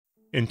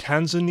In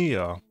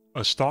Tanzania,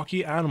 a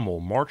stocky animal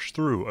marched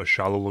through a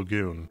shallow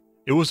lagoon.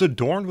 It was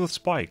adorned with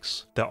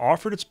spikes that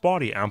offered its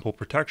body ample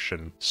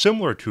protection,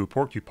 similar to a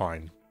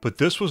porcupine. But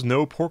this was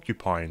no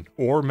porcupine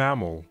or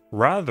mammal,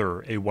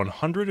 rather a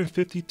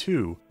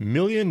 152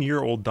 million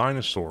year old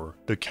dinosaur,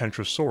 the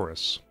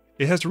Kentrosaurus.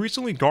 It has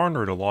recently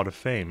garnered a lot of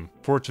fame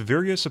for its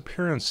various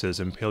appearances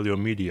in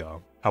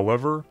paleomedia.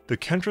 However, the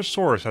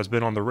Kentrosaurus has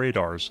been on the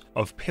radars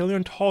of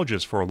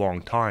paleontologists for a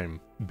long time,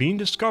 being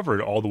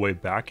discovered all the way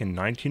back in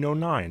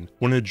 1909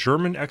 when a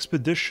German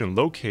expedition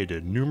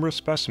located numerous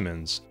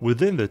specimens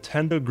within the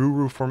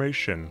Tendaguru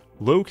Formation,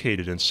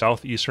 located in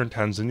southeastern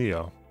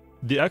Tanzania.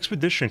 The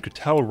expedition could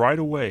tell right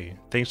away,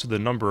 thanks to the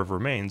number of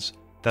remains,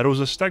 that it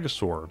was a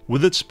stegosaur,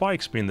 with its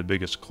spikes being the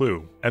biggest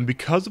clue, and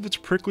because of its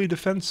prickly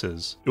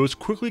defenses, it was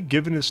quickly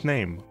given its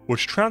name,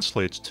 which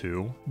translates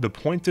to the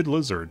pointed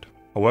lizard.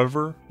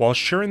 However, while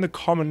sharing the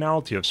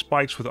commonality of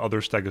spikes with other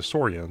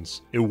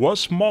stegosaurians, it was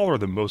smaller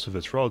than most of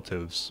its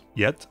relatives,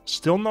 yet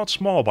still not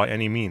small by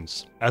any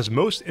means, as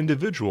most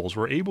individuals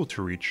were able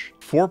to reach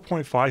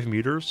 4.5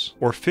 meters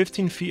or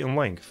 15 feet in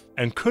length,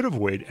 and could have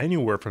weighed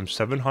anywhere from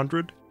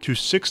 700 to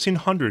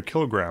 1600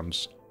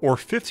 kilograms, or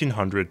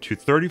 1500 to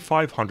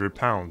 3500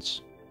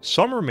 pounds.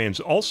 Some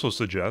remains also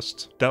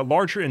suggest that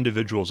larger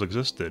individuals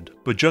existed,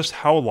 but just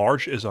how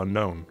large is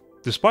unknown.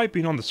 Despite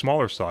being on the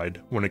smaller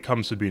side when it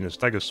comes to being a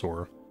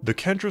stegosaur, the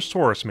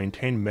Kentrosaurus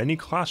maintained many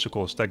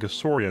classical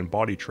stegosaurian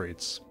body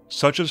traits,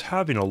 such as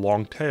having a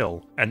long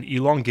tail, an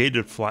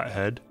elongated flat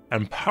head,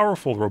 and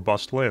powerful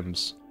robust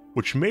limbs,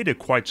 which made it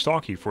quite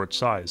stocky for its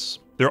size.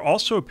 There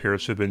also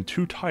appears to have been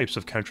two types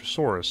of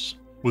Kentrosaurus,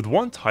 with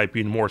one type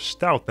being more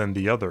stout than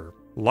the other,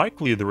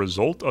 likely the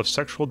result of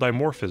sexual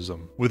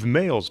dimorphism, with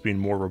males being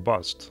more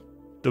robust.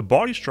 The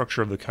body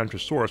structure of the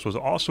Kentrosaurus was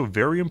also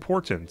very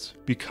important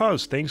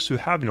because, thanks to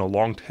having a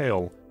long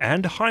tail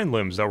and hind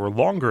limbs that were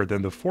longer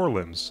than the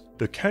forelimbs,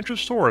 the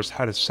Kentrosaurus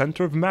had a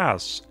center of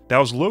mass that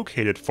was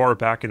located far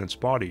back in its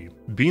body,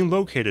 being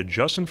located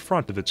just in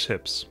front of its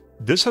hips.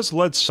 This has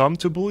led some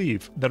to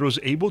believe that it was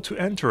able to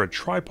enter a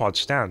tripod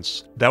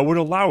stance that would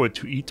allow it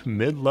to eat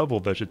mid-level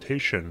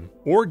vegetation,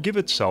 or give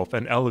itself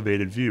an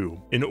elevated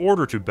view, in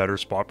order to better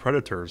spot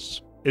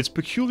predators. Its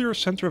peculiar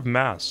center of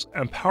mass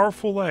and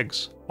powerful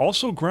legs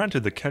also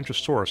granted the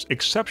Kentrosaurus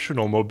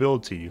exceptional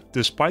mobility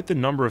despite the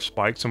number of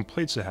spikes and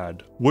plates it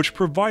had, which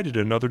provided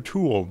another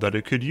tool that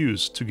it could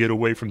use to get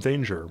away from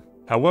danger.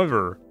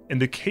 However, in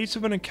the case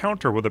of an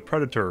encounter with a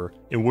predator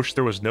in which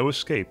there was no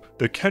escape,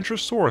 the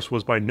Kentrosaurus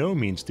was by no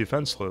means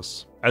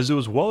defenseless, as it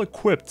was well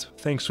equipped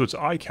thanks to its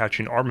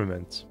eye-catching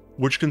armament,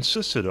 which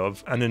consisted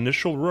of an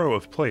initial row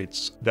of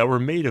plates that were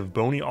made of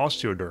bony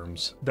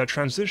osteoderms that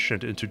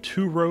transitioned into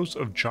two rows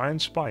of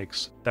giant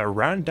spikes that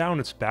ran down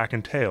its back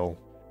and tail,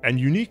 and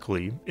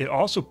uniquely, it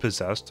also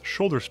possessed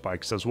shoulder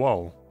spikes as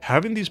well.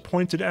 Having these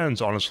pointed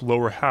ends on its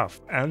lower half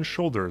and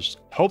shoulders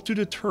helped to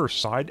deter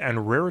side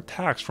and rear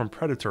attacks from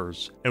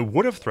predators and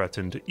would have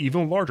threatened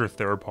even larger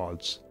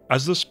theropods,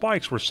 as the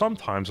spikes were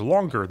sometimes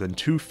longer than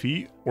 2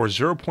 feet or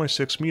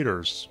 0.6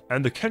 meters,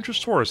 and the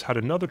Kentrosaurus had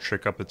another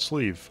trick up its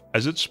sleeve,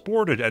 as it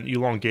sported an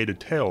elongated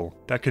tail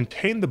that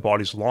contained the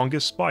body's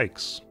longest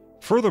spikes.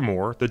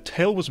 Furthermore, the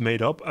tail was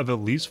made up of at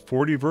least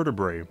 40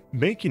 vertebrae,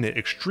 making it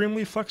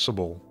extremely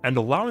flexible and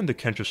allowing the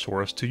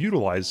Kentrosaurus to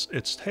utilize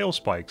its tail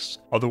spikes,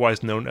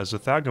 otherwise known as a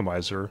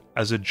thagomizer,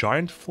 as a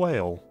giant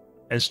flail.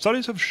 And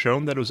studies have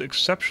shown that it was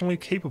exceptionally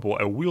capable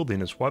at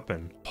wielding its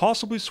weapon,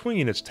 possibly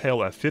swinging its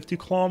tail at 50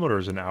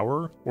 kilometers an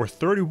hour or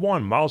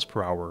 31 miles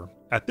per hour.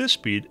 At this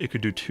speed, it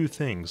could do two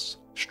things: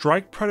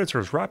 strike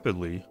predators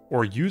rapidly,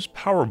 or use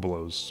power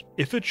blows.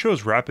 If it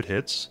chose rapid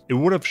hits, it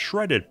would have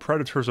shredded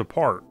predators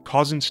apart,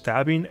 causing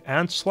stabbing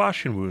and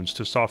slashing wounds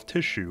to soft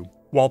tissue,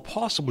 while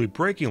possibly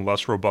breaking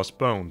less robust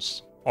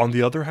bones. On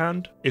the other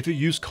hand, if it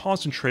used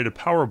concentrated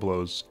power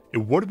blows, it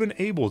would have been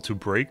able to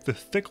break the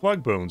thick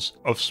leg bones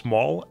of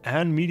small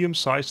and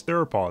medium-sized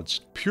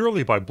theropods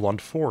purely by blunt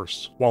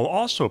force, while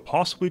also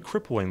possibly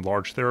crippling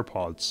large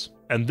theropods.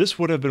 And this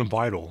would have been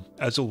vital,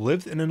 as it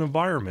lived in an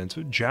environment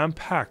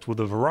jam-packed with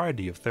a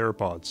variety of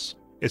theropods.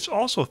 It's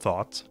also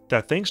thought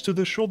that thanks to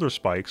the shoulder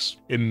spikes,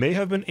 it may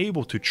have been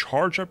able to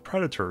charge at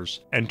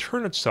predators and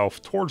turn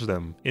itself towards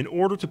them in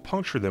order to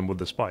puncture them with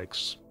the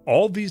spikes.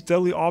 All these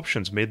deadly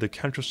options made the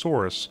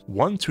Kentrosaurus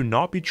one to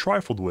not be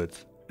trifled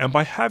with, and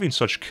by having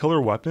such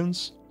killer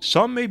weapons,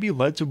 some may be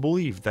led to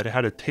believe that it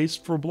had a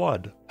taste for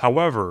blood.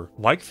 However,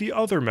 like the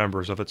other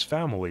members of its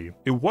family,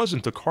 it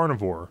wasn't a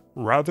carnivore,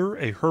 rather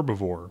a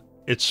herbivore.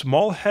 Its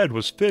small head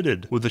was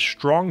fitted with a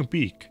strong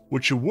beak,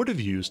 which it would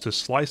have used to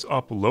slice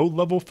up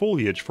low-level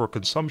foliage for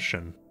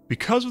consumption.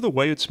 Because of the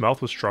way its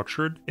mouth was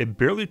structured, it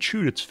barely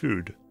chewed its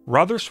food,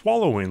 rather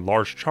swallowing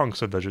large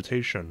chunks of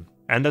vegetation.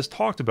 And as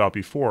talked about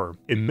before,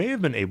 it may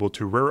have been able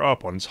to rear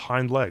up on its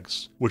hind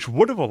legs, which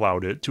would have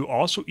allowed it to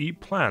also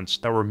eat plants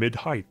that were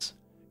mid-height,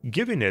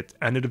 giving it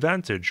an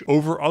advantage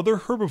over other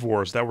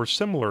herbivores that were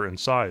similar in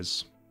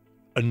size.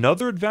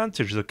 Another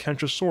advantage the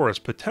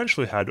Kentrosaurus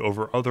potentially had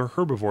over other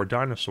herbivore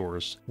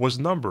dinosaurs was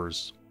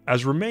numbers.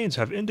 as remains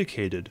have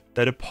indicated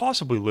that it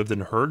possibly lived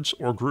in herds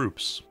or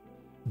groups.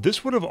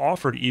 This would have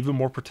offered even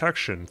more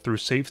protection through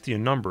safety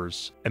in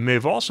numbers, and may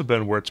have also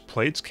been where its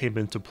plates came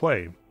into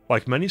play.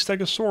 Like many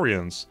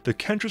Stegosaurians, the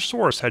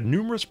Kentrosaurus had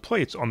numerous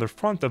plates on the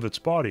front of its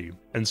body,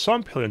 and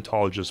some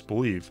paleontologists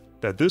believe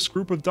that this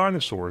group of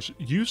dinosaurs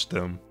used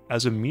them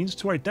as a means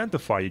to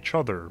identify each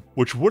other,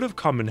 which would have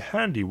come in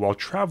handy while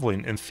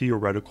traveling in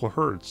theoretical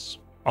herds.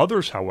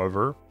 Others,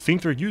 however,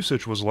 think their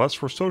usage was less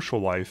for social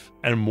life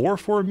and more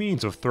for a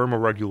means of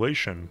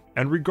thermoregulation.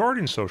 And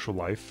regarding social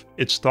life,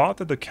 it's thought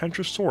that the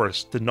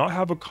Kentrosaurus did not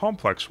have a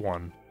complex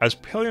one, as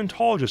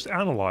paleontologists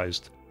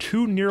analyzed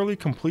 2 nearly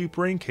complete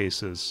brain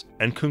cases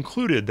and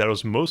concluded that it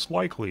was most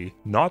likely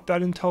not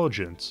that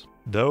intelligent.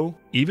 Though,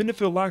 even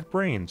if it lacked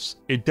brains,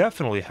 it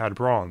definitely had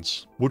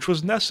bronze, which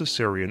was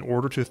necessary in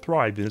order to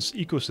thrive in its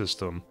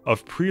ecosystem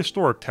of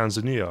prehistoric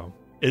Tanzania.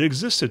 It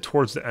existed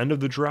towards the end of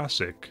the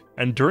Jurassic,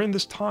 and during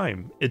this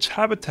time, its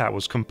habitat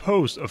was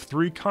composed of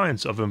 3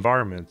 kinds of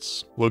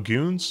environments: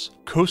 lagoons,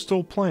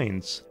 coastal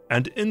plains,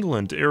 and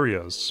inland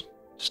areas.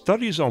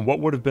 Studies on what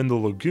would have been the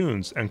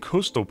lagoons and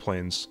coastal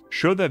plains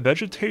show that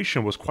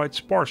vegetation was quite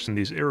sparse in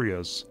these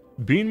areas,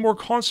 being more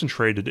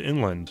concentrated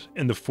inland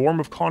in the form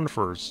of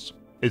conifers.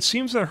 It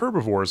seems that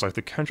herbivores like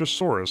the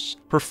Kentrosaurus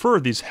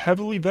preferred these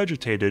heavily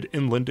vegetated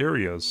inland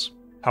areas.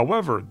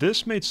 However,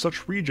 this made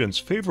such regions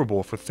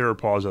favorable for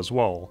theropods as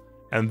well,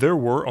 and there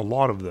were a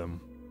lot of them.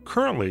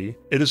 Currently,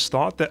 it is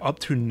thought that up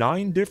to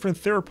 9 different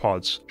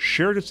theropods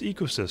shared its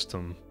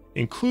ecosystem,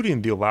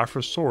 including the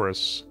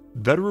Elaphrosaurus,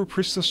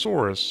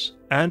 Veteropristosaurus,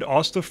 and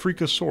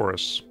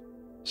Ostafricasaurus.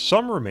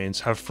 Some remains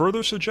have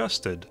further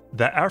suggested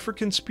that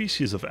African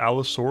species of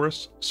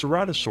Allosaurus,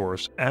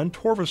 Ceratosaurus, and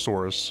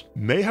Torvosaurus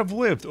may have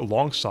lived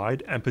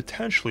alongside and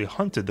potentially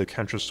hunted the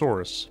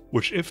Kentrosaurus,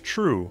 which, if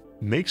true,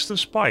 makes the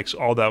spikes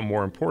all that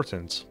more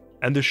important.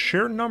 And the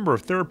sheer number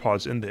of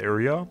theropods in the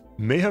area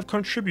may have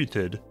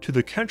contributed to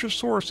the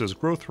Kentrosaurus's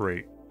growth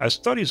rate, as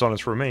studies on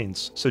its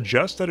remains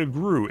suggest that it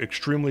grew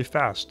extremely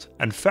fast,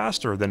 and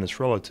faster than its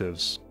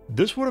relatives.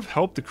 This would have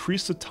helped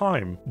decrease the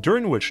time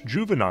during which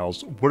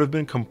juveniles would have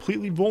been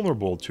completely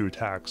vulnerable to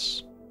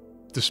attacks.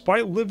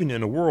 Despite living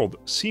in a world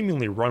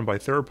seemingly run by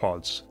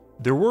theropods,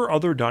 there were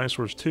other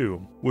dinosaurs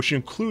too, which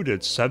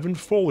included 7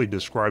 fully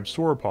described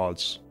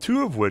sauropods,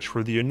 2 of which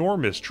were the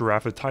enormous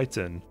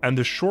Giraffatitan and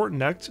the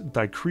short-necked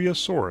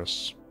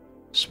Dicryosaurus.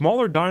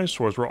 Smaller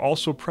dinosaurs were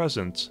also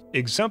present,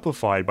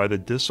 exemplified by the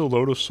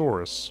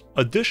Discolotosaurus.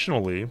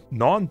 Additionally,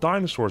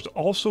 non-dinosaurs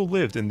also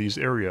lived in these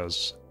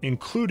areas,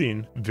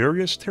 including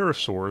various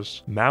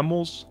pterosaurs,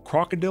 mammals,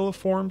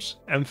 crocodiliforms,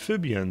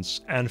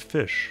 amphibians, and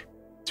fish.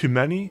 To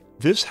many,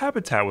 this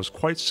habitat was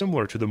quite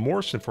similar to the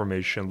Morrison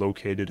Formation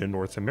located in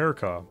North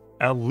America,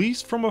 at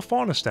least from a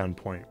fauna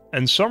standpoint,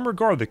 and some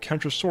regard the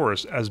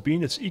Kentrosaurus as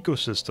being its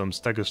ecosystem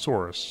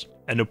Stegosaurus.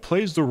 And it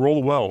plays the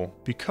role well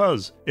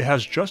because it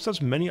has just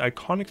as many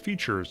iconic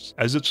features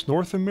as its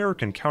North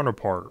American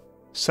counterpart.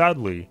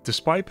 Sadly,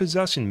 despite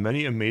possessing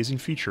many amazing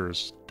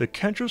features, the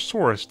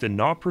Kentrosaurus did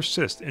not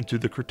persist into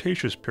the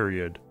Cretaceous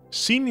period,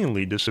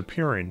 seemingly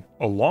disappearing,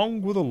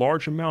 along with a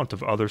large amount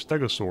of other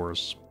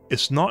stegosaurs.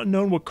 It's not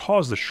known what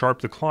caused the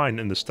sharp decline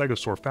in the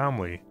Stegosaur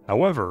family.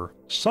 However,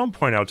 some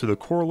point out to the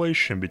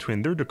correlation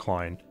between their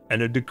decline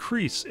and a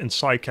decrease in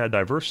cycad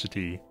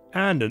diversity,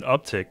 and an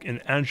uptick in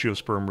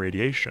angiosperm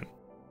radiation.